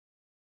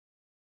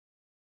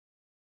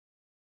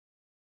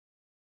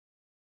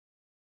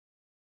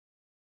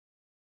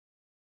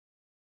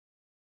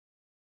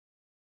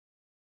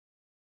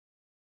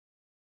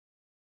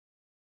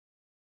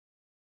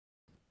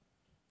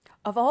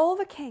Of all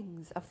the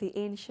kings of the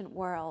ancient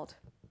world,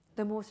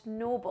 the most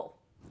noble,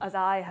 as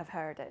I have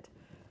heard it,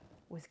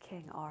 was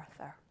King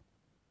Arthur.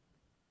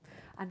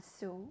 And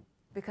so,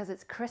 because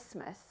it's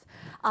Christmas,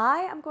 I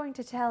am going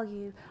to tell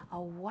you a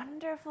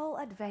wonderful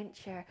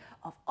adventure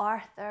of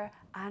Arthur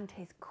and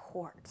his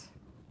court.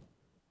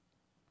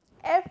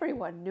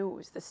 Everyone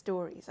knows the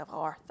stories of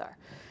Arthur,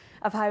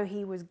 of how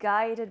he was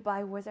guided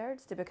by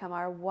wizards to become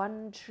our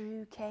one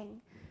true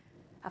king,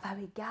 of how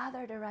he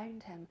gathered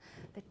around him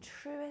the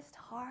truest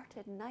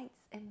hearted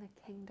knights in the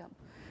kingdom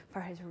for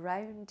his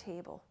round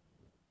table.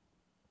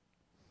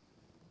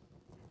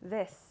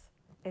 This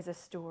is a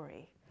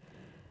story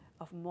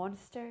of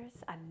monsters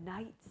and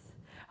knights,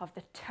 of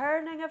the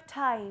turning of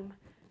time,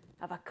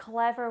 of a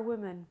clever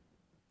woman,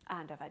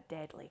 and of a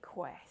deadly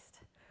quest.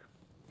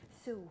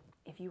 So,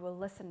 if you will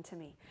listen to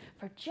me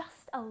for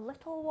just a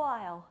little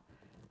while,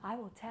 I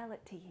will tell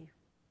it to you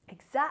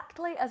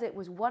exactly as it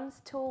was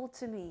once told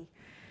to me,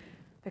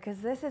 because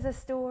this is a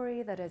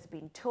story that has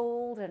been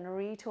told and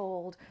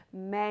retold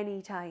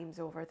many times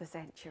over the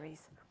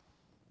centuries.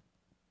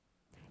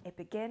 It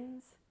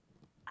begins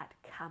at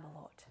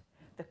Camelot,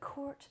 the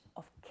court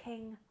of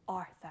King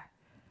Arthur.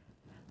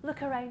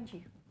 Look around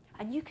you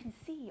and you can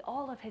see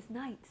all of his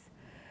knights,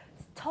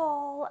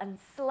 tall and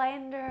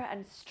slender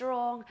and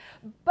strong,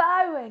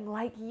 bowing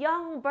like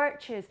young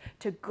birches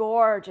to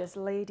gorgeous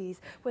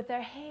ladies with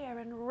their hair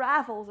in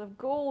ravels of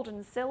gold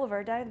and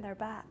silver down their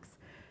backs.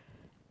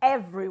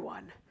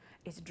 Everyone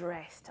is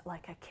dressed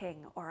like a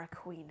king or a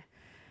queen.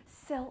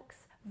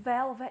 Silks,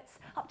 velvets,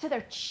 up to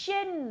their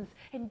chins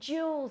in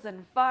jewels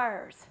and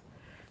furs.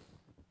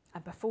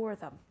 And before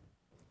them,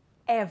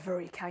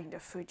 every kind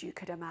of food you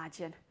could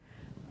imagine.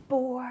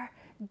 Boar,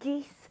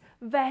 geese,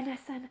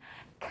 venison,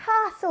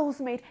 castles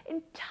made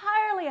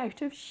entirely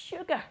out of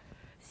sugar,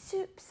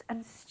 soups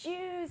and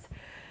stews.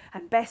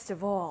 And best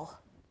of all,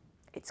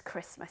 it's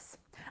Christmas,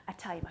 a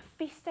time of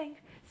feasting,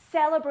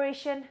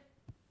 celebration,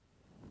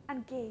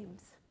 and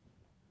games.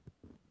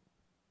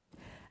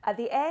 At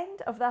the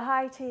end of the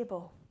high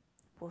table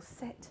will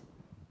sit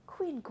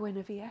Queen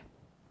Guinevere,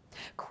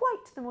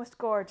 quite the most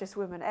gorgeous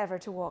woman ever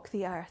to walk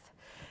the earth.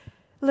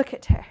 Look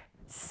at her,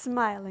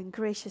 smiling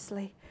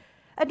graciously,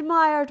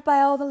 admired by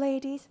all the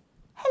ladies,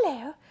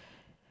 hello,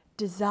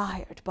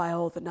 desired by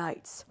all the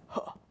knights.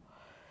 Huh.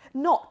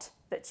 Not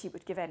that she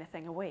would give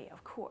anything away,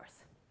 of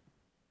course.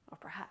 Or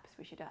perhaps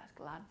we should ask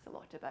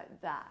Lancelot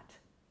about that.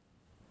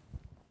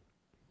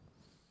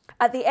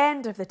 At the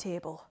end of the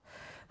table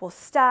will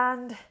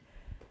stand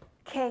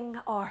King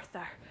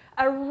Arthur,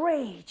 a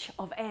rage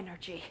of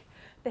energy.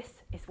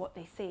 This is what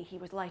they say he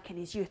was like in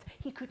his youth.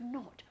 He could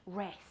not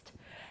rest.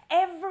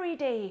 Every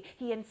day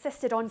he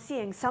insisted on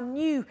seeing some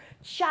new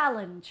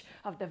challenge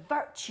of the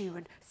virtue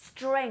and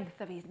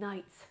strength of his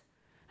knights.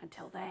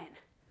 Until then,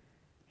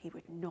 he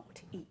would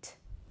not eat.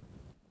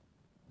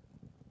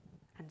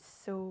 And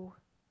so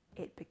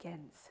it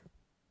begins.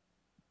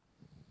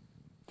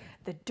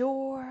 The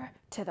door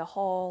to the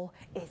hall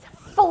is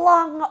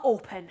flung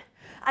open.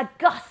 A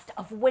gust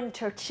of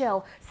winter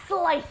chill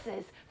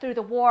slices through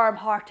the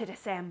warm-hearted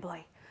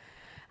assembly.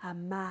 A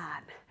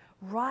man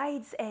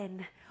rides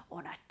in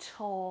on a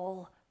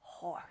tall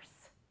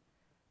horse.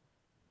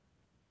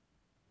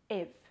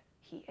 If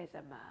he is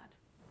a man.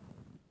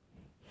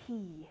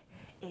 He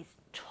is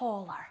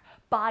taller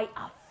by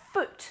a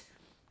foot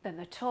than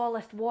the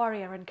tallest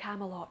warrior in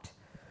Camelot.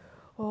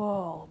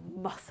 All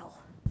muscle.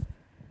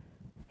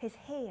 His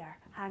hair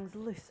hangs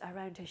loose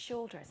around his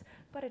shoulders,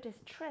 but it is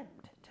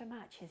trimmed to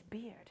match his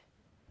beard.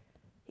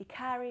 He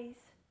carries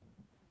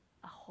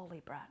a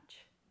holly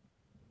branch,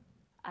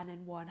 and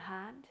in one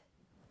hand,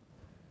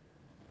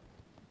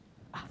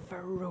 a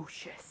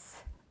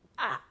ferocious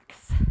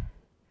axe.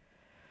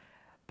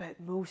 But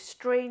most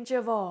strange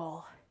of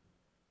all,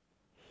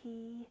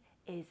 he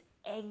is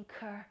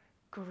anchor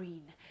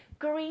green.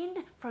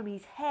 Green from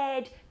his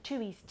head to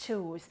his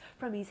toes,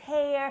 from his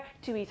hair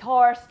to his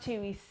horse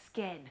to his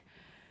skin.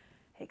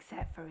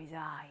 Except for his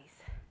eyes,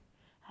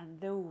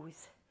 and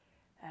those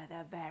are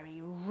the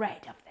very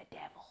red of the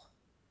devil.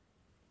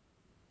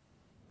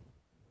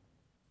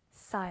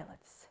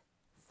 Silence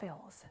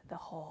fills the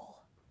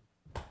hall.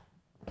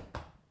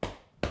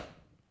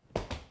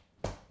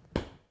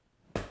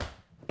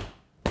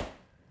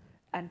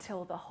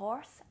 Until the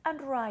horse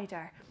and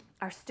rider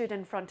are stood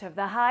in front of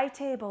the high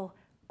table,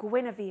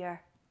 Guinevere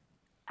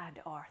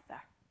and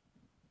Arthur.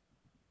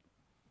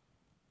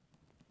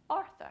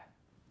 Arthur,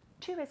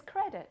 to his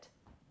credit,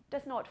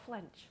 does not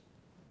flinch.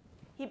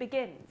 He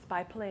begins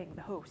by playing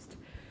the host.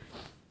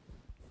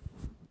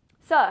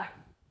 Sir,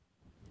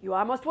 you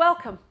are most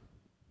welcome.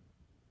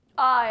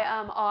 I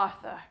am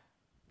Arthur,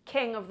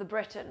 King of the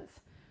Britons.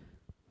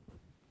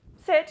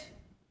 Sit,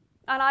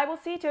 and I will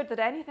see to it that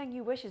anything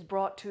you wish is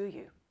brought to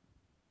you.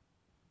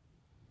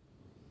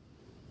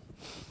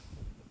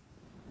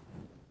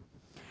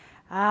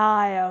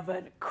 I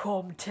haven't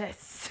come to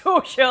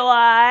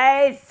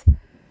socialise.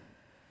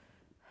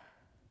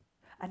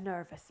 A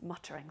nervous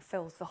muttering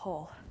fills the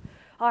hall.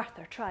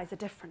 Arthur tries a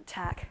different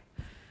tack.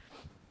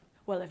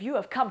 Well, if you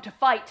have come to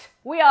fight,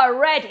 we are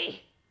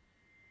ready.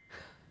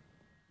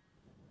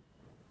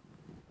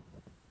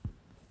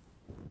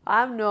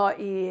 I'm not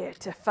here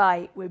to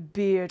fight with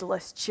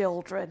beardless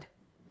children.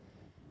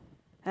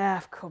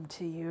 I've come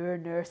to your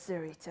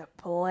nursery to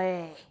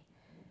play.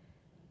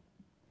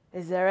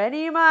 Is there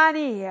any man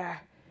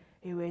here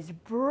who is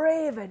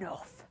brave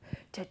enough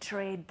to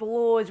trade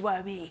blows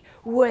with me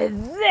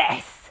with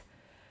this?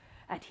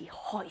 And he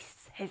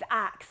hoists his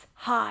axe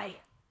high.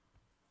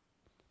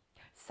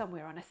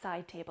 Somewhere on a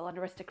side table, an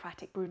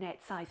aristocratic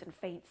brunette sighs and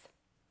faints.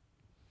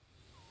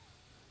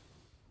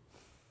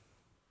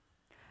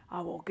 I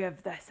will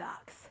give this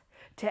axe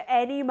to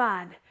any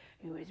man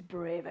who is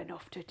brave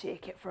enough to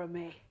take it from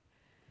me.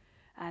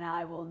 And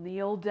I will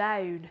kneel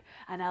down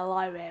and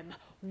allow him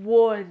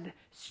one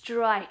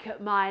strike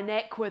at my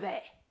neck with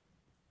it.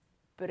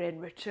 But in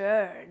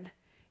return,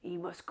 he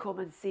must come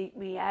and seek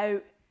me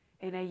out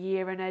in a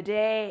year and a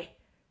day.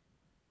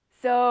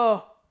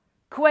 So,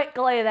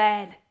 quickly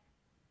then,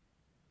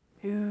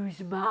 who's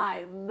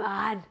my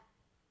man?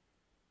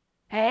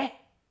 Eh?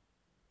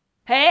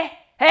 Eh?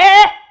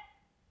 Eh?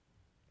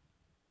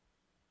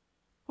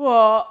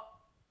 What?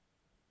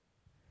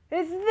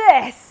 Is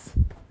this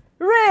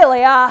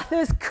really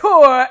Arthur's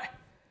court?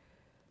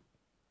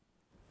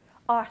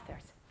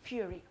 Arthur's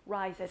fury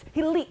rises.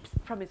 He leaps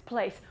from his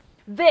place.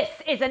 This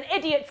is an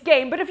idiot's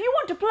game, but if you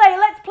want to play,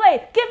 let's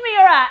play. Give me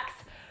your axe.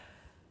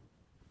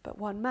 But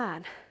one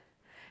man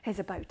is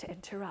about to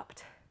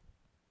interrupt.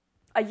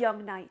 A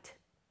young knight,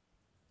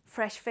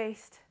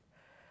 fresh-faced,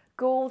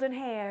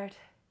 golden-haired.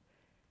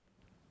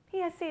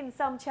 He has seen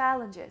some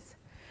challenges,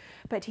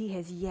 but he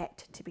has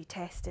yet to be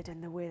tested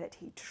in the way that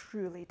he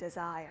truly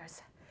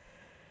desires.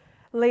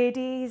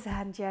 Ladies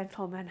and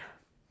gentlemen,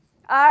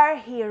 our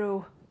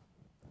hero,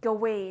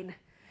 Gawain,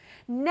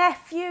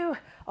 nephew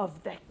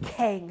of the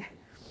king.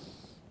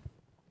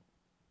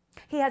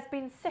 He has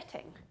been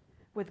sitting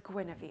with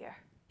Guinevere,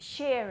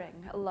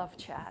 sharing a love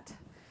chat,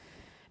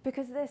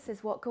 because this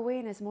is what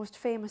Gawain is most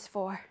famous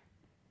for,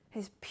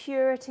 his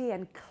purity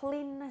and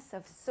cleanness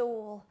of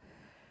soul,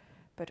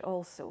 but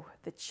also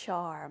the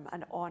charm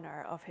and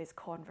honour of his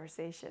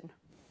conversation.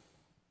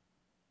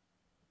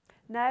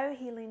 Now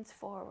he leans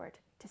forward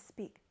to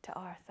speak to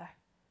Arthur.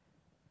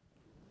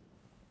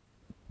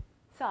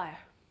 Sire,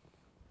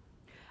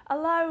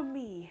 allow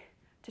me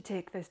to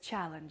take this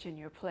challenge in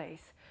your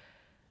place.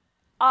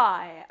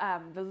 I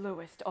am the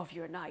lowest of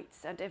your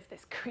knights, and if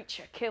this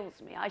creature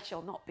kills me, I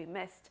shall not be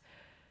missed.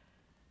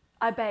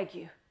 I beg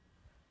you,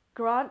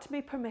 grant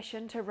me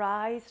permission to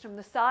rise from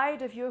the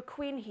side of your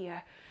queen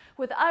here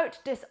without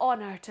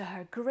dishonour to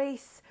her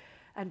grace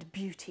and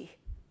beauty.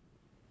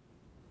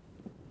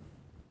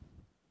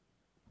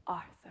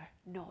 Arthur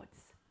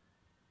nods.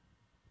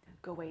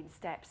 Gawain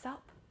steps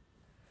up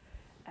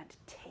and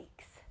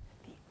takes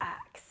the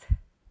axe.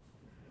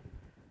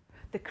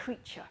 The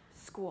creature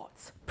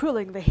squats,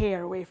 pulling the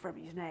hair away from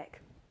his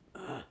neck.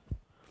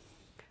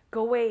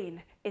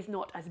 Gawain is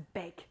not as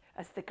big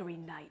as the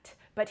Green Knight,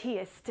 but he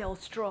is still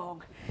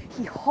strong.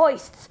 He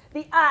hoists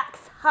the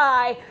axe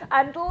high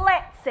and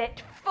lets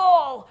it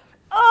fall.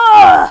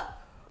 Ugh!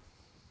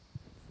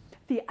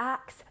 The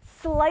axe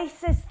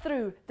slices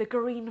through the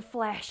green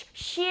flesh,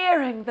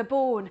 shearing the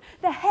bone.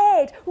 The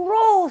head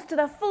rolls to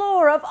the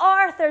floor of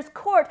Arthur's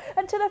court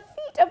and to the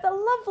feet of the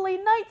lovely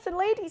knights and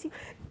ladies who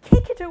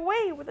kick it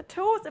away with the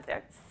toes of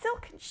their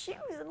silken shoes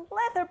and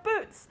leather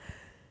boots.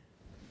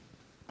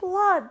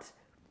 Blood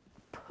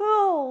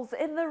pools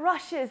in the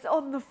rushes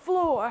on the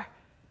floor.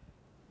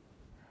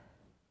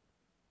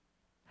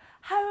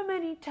 How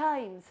many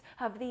times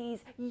have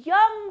these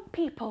young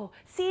people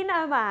seen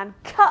a man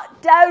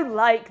cut down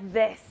like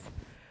this,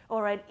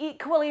 or in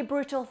equally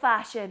brutal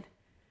fashion,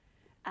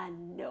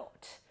 and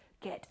not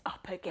get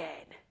up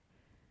again?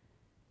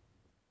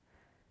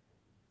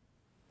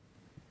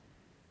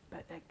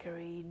 But the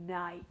Green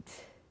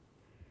Knight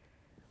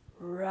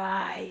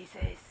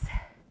rises.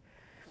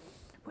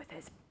 With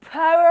his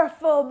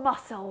powerful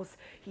muscles,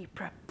 he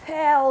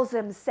propels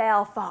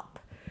himself up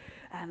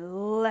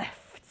and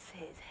lifts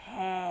his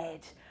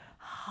head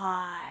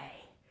high.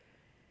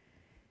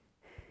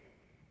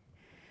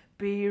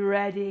 Be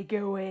ready,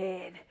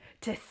 Gawain,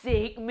 to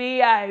seek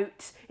me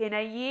out in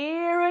a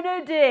year and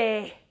a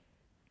day.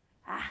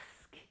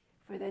 Ask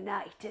for the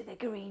Knight in the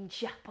Green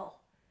Chapel,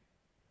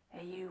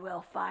 and you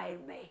will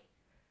find me.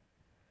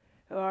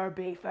 Or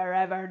be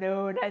forever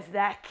known as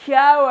the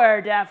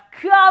coward of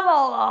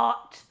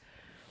Camelot.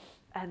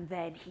 And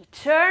then he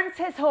turns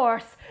his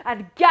horse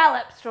and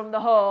gallops from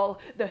the hall,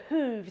 the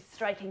hooves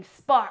striking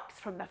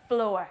sparks from the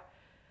floor.